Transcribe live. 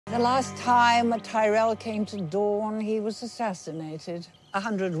The last time a Tyrell came to Dorne, he was assassinated.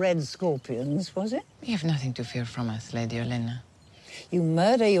 100 red scorpions, was it? You have nothing to fear from us, Lady Olenna. You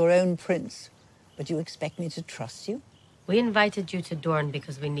murder your own prince, but you expect me to trust you? We invited you to Dorne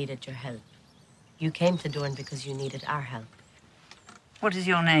because we needed your help. You came to Dorne because you needed our help. What is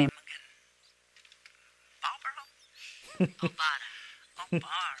your name? Barbara? Obara.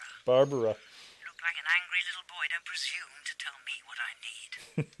 Barbara. You look like an angry little boy. Don't presume to tell me what I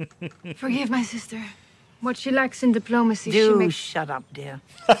need. Forgive my sister. What she lacks in diplomacy, she Do makes... shut up, dear.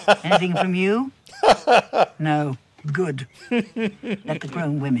 Anything from you? No. Good. Let the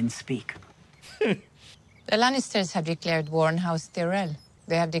grown women speak. The Lannisters have declared war on House Tyrell.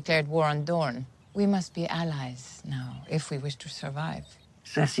 They have declared war on Dorne. We must be allies now, if we wish to survive.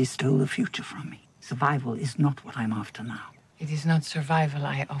 Cersei stole the future from me. Survival is not what I'm after now. It is not survival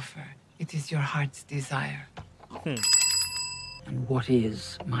I offer. It is your heart's desire. And what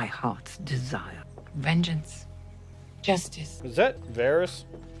is my heart's desire? Vengeance. Justice. Is that Varys?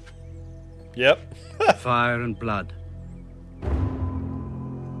 Yep. Fire and blood.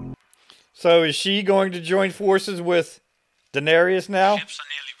 So is she going to join forces with Daenerys now? Ships are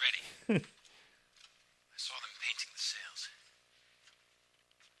nearly ready. I saw them painting the sails.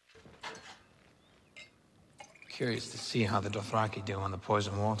 Curious to see how the Dothraki do on the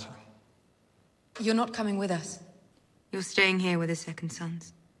poison water. You're not coming with us. You're staying here with the Second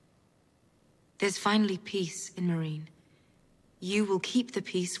Sons. There's finally peace in Meereen. You will keep the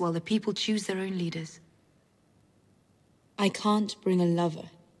peace while the people choose their own leaders. I can't bring a lover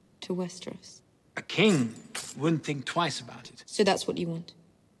to Westeros. A king wouldn't think twice about it. So that's what you want?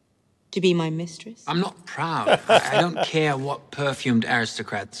 To be my mistress? I'm not proud. I don't care what perfumed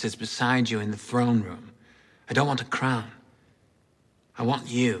aristocrat sits beside you in the throne room. I don't want a crown. I want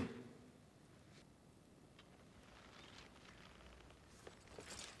you.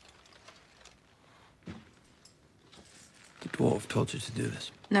 The dwarf told you to do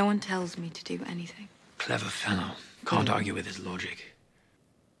this. No one tells me to do anything. Clever fellow. Can't argue with his logic.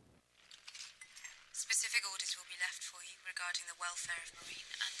 Specific orders will be left for you regarding the welfare of Meereen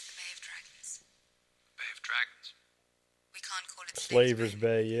and the Bay of Dragons. Bay of Dragons. We can't call it Slavers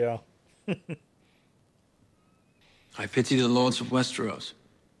Bay, yeah. I pity the lords of Westeros.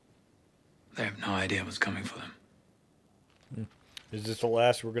 They have no idea what's coming for them. Is this the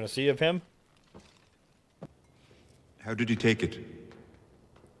last we're going to see of him? How did he take it?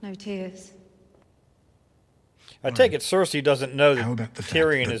 No tears. I take it Cersei doesn't know How that about the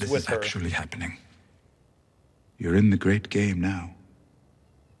Tyrion fact that is this with is her. actually happening? You're in the great game now.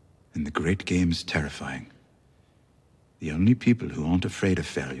 And the great game is terrifying. The only people who aren't afraid of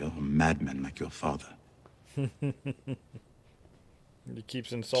failure are madmen like your father. He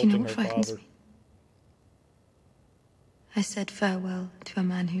keeps insulting her father. Me? I said farewell to a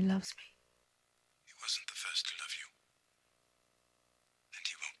man who loves me. He wasn't the first to love you. And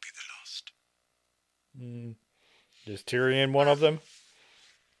he won't be the last. Is Tyrion one of them?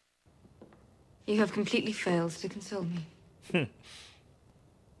 You have completely failed to console me.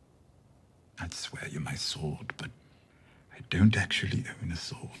 I'd swear you're my sword, but I don't actually own a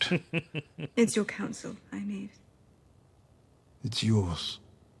sword. It's your counsel I need. It's yours.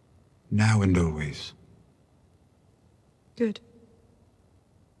 Now and always. Good.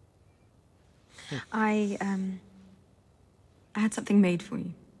 I had something made for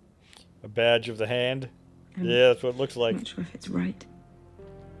you. A badge of the hand? Yeah, that's what it looks like. I'm not sure if it's right.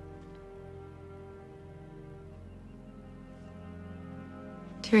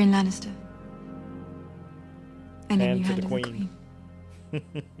 Tyrion Lannister. I name you Hand to Hand the of the Queen. Queen.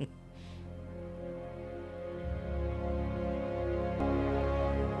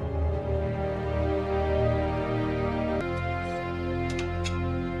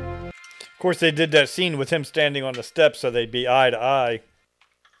 Of course, they did that scene with him standing on the steps so they'd be eye to eye.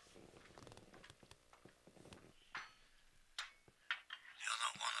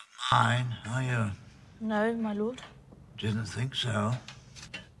 Mine, are you? No, my lord. Didn't think so.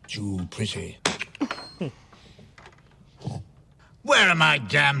 Too pretty. Where are my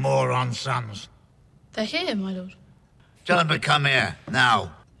damn moron sons? They're here, my lord. Tell them to come here,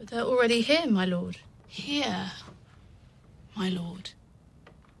 now. But they're already here, my lord. Here, my lord.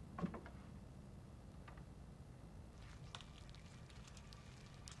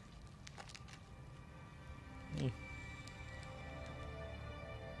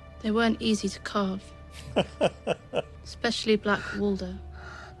 They weren't easy to carve. Especially Black Walder.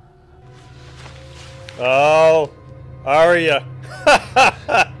 Oh, Arya.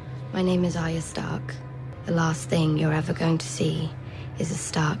 My name is Arya Stark. The last thing you're ever going to see is a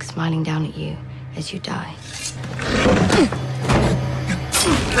Stark smiling down at you as you die.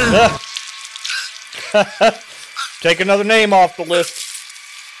 Take another name off the list.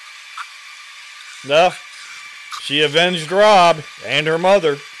 No. She avenged Robb and her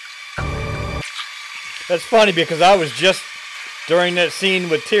mother. That's funny because I was just, during that scene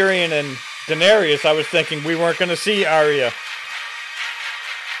with Tyrion and Daenerys, I was thinking we weren't going to see Arya.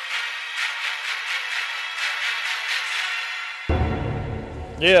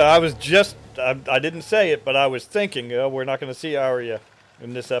 Yeah, I was just, I didn't say it, but I was thinking, we're not going to see Arya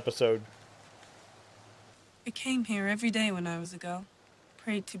in this episode. I came here every day when I was a girl.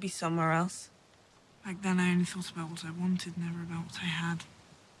 Prayed to be somewhere else. Back then I only thought about what I wanted, never about what I had.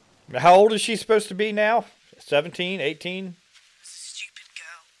 How old is she supposed to be now? 17, 18? Stupid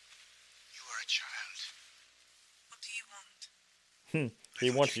girl. You are a child. What do you want? He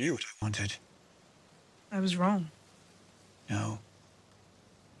wants you. What I wanted. I was wrong. No.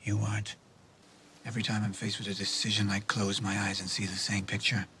 You weren't. Every time I'm faced with a decision, I close my eyes and see the same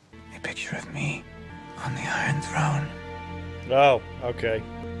picture. A picture of me on the Iron Throne. Oh, okay.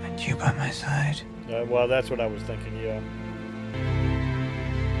 And you by my side. Well, that's what I was thinking, yeah.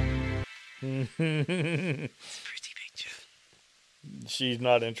 It's a pretty picture. She's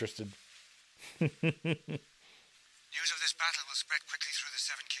not interested. News of this battle will spread quickly through the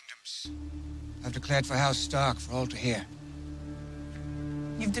Seven Kingdoms. I've declared for House Stark for all to hear.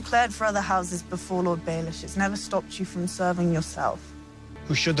 You've declared for other houses before Lord Baelish. It's never stopped you from serving yourself.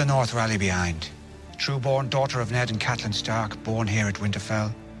 Who should the North rally behind? A true-born daughter of Ned and Catelyn Stark, born here at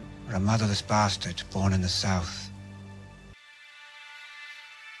Winterfell? Or a motherless bastard, born in the South?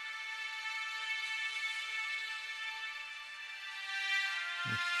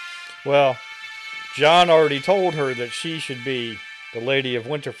 Well, Jon already told her that she should be the Lady of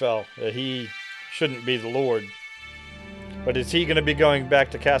Winterfell, that he shouldn't be the Lord. But is he going to be going back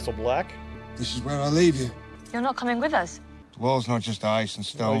to Castle Black? This is where I leave you. You're not coming with us? The wall's not just ice and Oh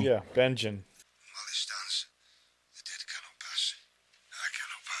stone. yeah, Benjen. While it stands, the dead cannot pass. I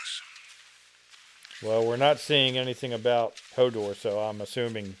cannot pass. Well, we're not seeing anything about Hodor, so I'm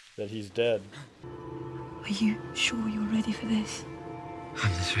assuming that he's dead. Are you sure you're ready for this?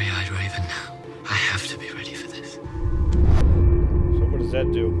 I'm the three-eyed raven now. I have to be ready for this. So what does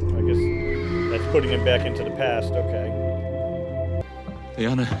that do? I guess that's putting him back into the past. Okay.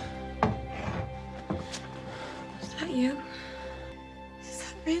 Lyanna. Is that you? Is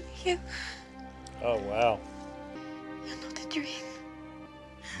that really you? Oh, wow. You're not a dream.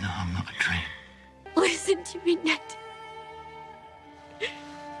 No, I'm not a dream. Listen to me, Ned.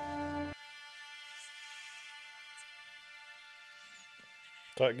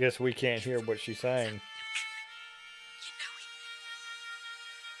 So I guess we can't hear what she's saying.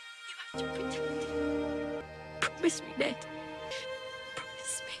 You have to protect me. Promise me, Ned.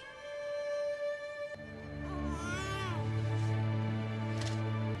 Promise me.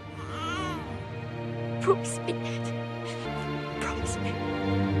 Promise me, Ned. Promise me.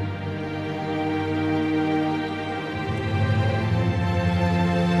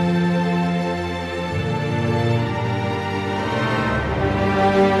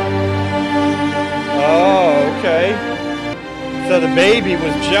 Oh, okay. So the baby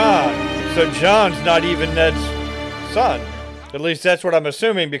was Jon. So Jon's not even Ned's son. At least that's what I'm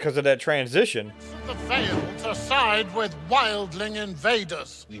assuming because of that transition. The Vale to side with wildling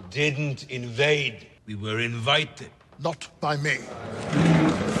invaders. We didn't invade. We were invited. Not by me.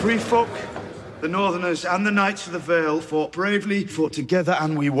 The Free Folk, the Northerners, and the Knights of the Vale fought bravely, fought together,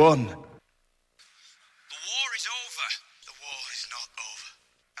 and we won. The war is over. The war is not over.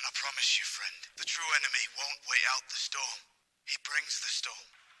 And I promise you, friend, the true enemy won't wait out the storm. He brings the storm.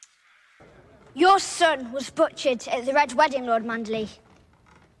 Your son was butchered at the Red Wedding, Lord Manderley.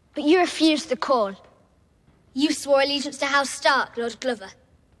 But you refused the call. You swore allegiance to House Stark, Lord Glover.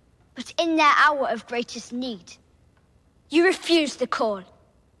 But in their hour of greatest need, you refused the call.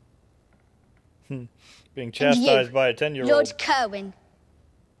 Being chastised by a 10-year-old. Lord Kerwin,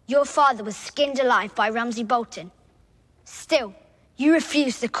 your father was skinned alive by Ramsay Bolton. Still, you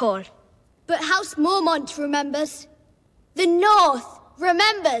refused the call. But House Mormont remembers. The North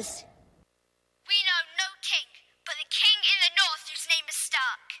remembers. We know no king, but the king in the North whose name is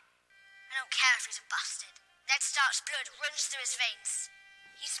Stark. I don't care if he's a bastard. Ned Stark's blood runs through his veins.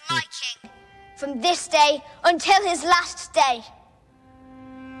 He's my king. From this day until his last day.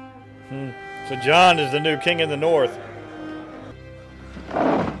 So Jon is the new king in the North.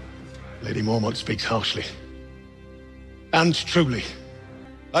 Lady Mormont speaks harshly. And truly.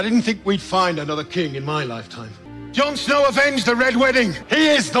 I didn't think we'd find another king in my lifetime. Jon Snow avenged the Red Wedding. He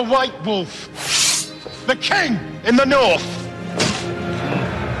is the White Wolf. The king in the North.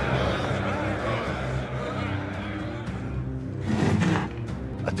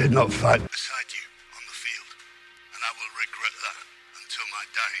 I did not fight beside you on the field, and I will regret that until my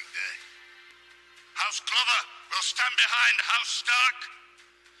dying day. House Glover will stand behind House Stark,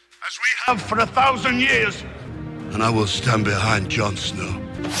 as we have for 1,000 years. And I will stand behind Jon Snow.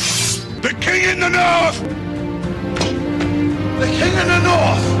 The King in the North! The King in the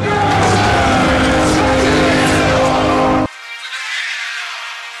North!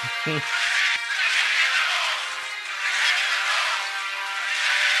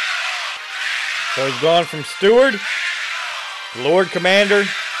 So he's gone from Steward, Lord Commander,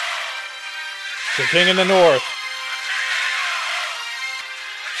 to King in the North.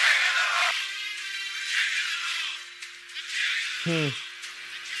 I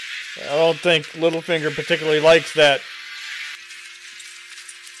don't think Littlefinger particularly likes that.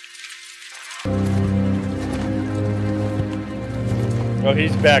 Oh,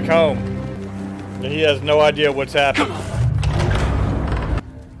 he's back home. And he has no idea what's happened.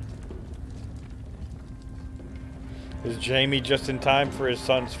 Is Jaime just in time for his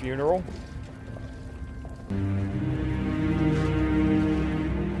son's funeral?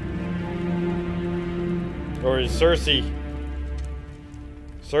 Or is Cersei's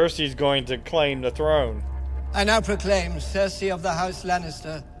going to claim the throne? I now proclaim Cersei of the House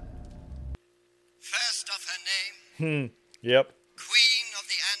Lannister. First of her name, Yep. Queen of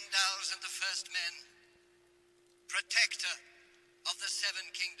the Andals and the First Men, Protector of the Seven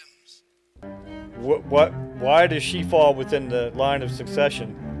Kingdoms. What? Why does she fall within the line of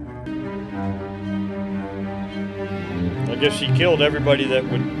succession? I guess she killed everybody that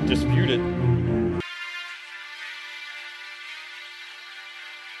would dispute it.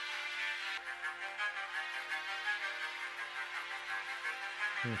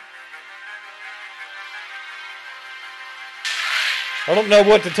 I don't know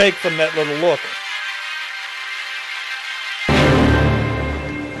what to take from that little look.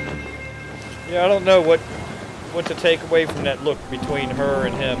 Yeah, I don't know what to take away from that look between her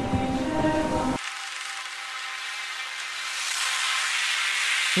and him.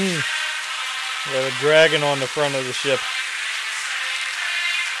 Got a dragon on the front of the ship.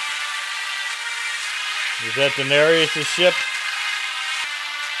 Is that Daenerys' ship?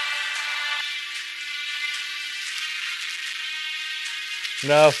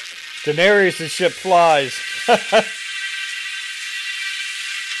 No, Daenerys' ship flies.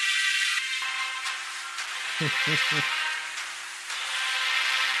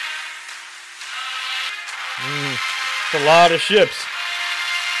 It's a lot of ships.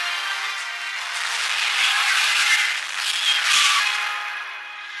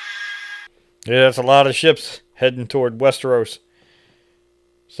 Yeah, that's a lot of ships heading toward Westeros.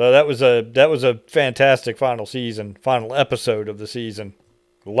 So that was a fantastic final episode of the season.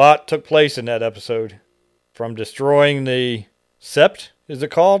 A lot took place in that episode. From destroying the Sept, is it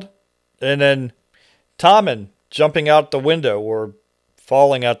called? And then Tommen jumping out the window or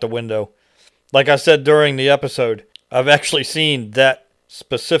falling out the window. Like I said during the episode, I've actually seen that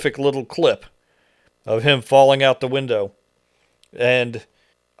specific little clip of him falling out the window. And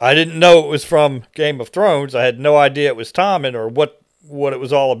I didn't know it was from Game of Thrones. I had no idea it was Tommen or what it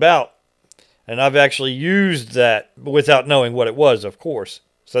was all about. And I've actually used that without knowing what it was, of course.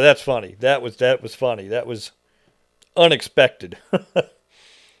 So that's funny. That was funny. That was unexpected.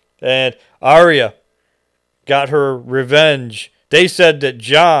 And Arya got her revenge. They said that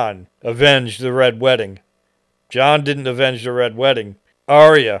Jon avenged the Red Wedding. Jon didn't avenge the Red Wedding.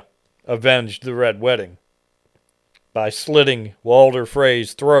 Arya avenged the Red Wedding by slitting Walder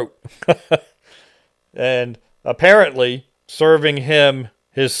Frey's throat. And apparently serving him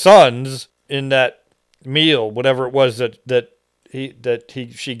his sons in that meal, whatever it was that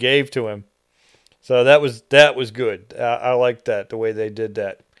she gave to him. So that was good. I liked that, the way they did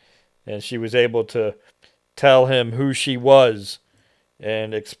that. And she was able to tell him who she was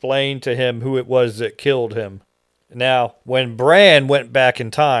and explain to him who it was that killed him. Now, when Bran went back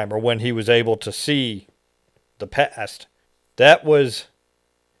in time, or when he was able to see the past, that was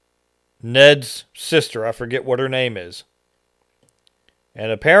Ned's sister. I forget what her name is.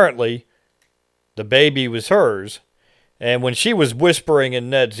 And apparently, the baby was hers. And when she was whispering in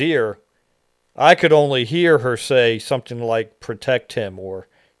Ned's ear, I could only hear her say something like, protect him, or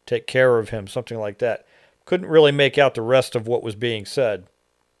take care of him, something like that. Couldn't really make out the rest of what was being said.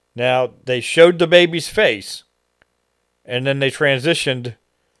 Now, they showed the baby's face, and then they transitioned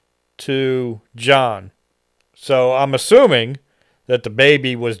to Jon. So I'm assuming that the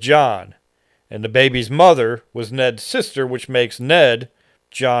baby was Jon, and the baby's mother was Ned's sister, which makes Ned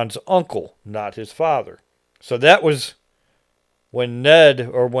Jon's uncle, not his father. So that was when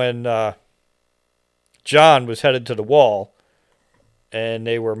Jon was headed to the Wall, and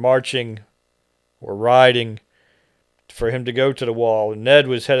they were marching or riding for him to go to the wall, and Ned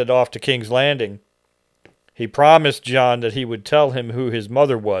was headed off to King's Landing, he promised Jon that he would tell him who his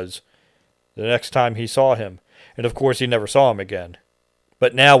mother was the next time he saw him. And of course he never saw him again.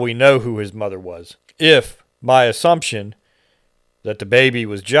 But now we know who his mother was, if my assumption that the baby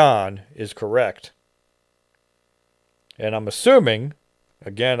was Jon is correct. And I'm assuming,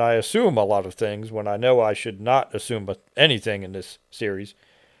 again, I assume a lot of things when I know I should not assume anything in this series.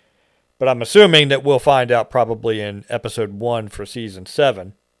 But I'm assuming that we'll find out probably in episode 1 for season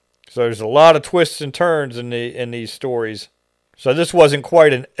 7. So there's a lot of twists and turns in these stories. So this wasn't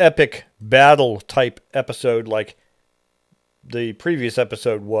quite an epic battle type episode like the previous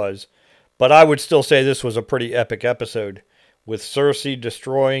episode was. But I would still say this was a pretty epic episode, with Cersei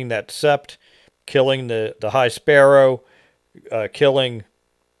destroying that sept, killing the High Sparrow, killing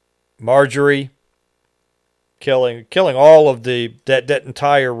Marjorie, killing all of that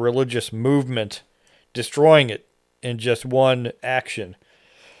entire religious movement, destroying it in just one action.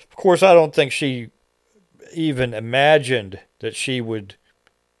 Of course, I don't think she even imagined that she would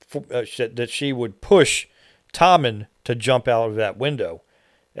push Tommen to jump out of that window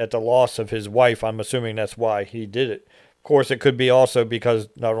at the loss of his wife. I'm assuming that's why he did it. Of course, it could be also because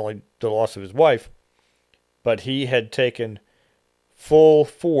not only the loss of his wife, but he had taken full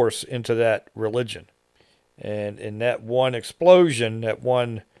force into that religion. And in that one explosion, that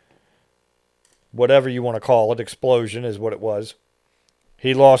one, whatever you want to call it, explosion is what it was,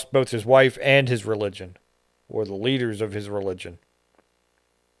 he lost both his wife and his religion, or the leaders of his religion.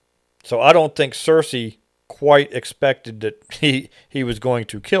 So I don't think Cersei quite expected that he was going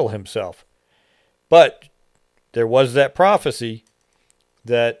to kill himself. But there was that prophecy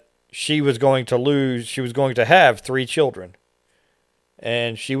that she was going to have 3 children.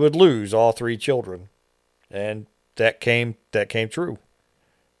 And she would lose all 3 children. And that came true.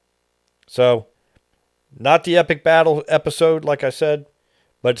 So, not the epic battle episode, like I said,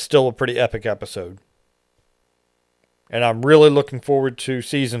 but still a pretty epic episode. And I'm really looking forward to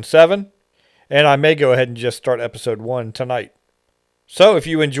season 7. And I may go ahead and just start episode 1 tonight. So if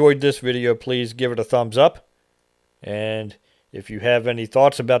you enjoyed this video, please give it a thumbs up. And if you have any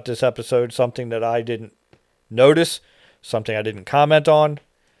thoughts about this episode, something that I didn't notice, something I didn't comment on,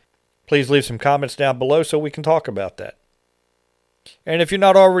 please leave some comments down below so we can talk about that. And if you're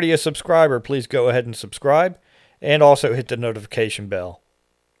not already a subscriber, please go ahead and subscribe. And also hit the notification bell.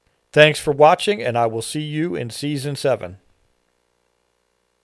 Thanks for watching, and I will see you in Season 7.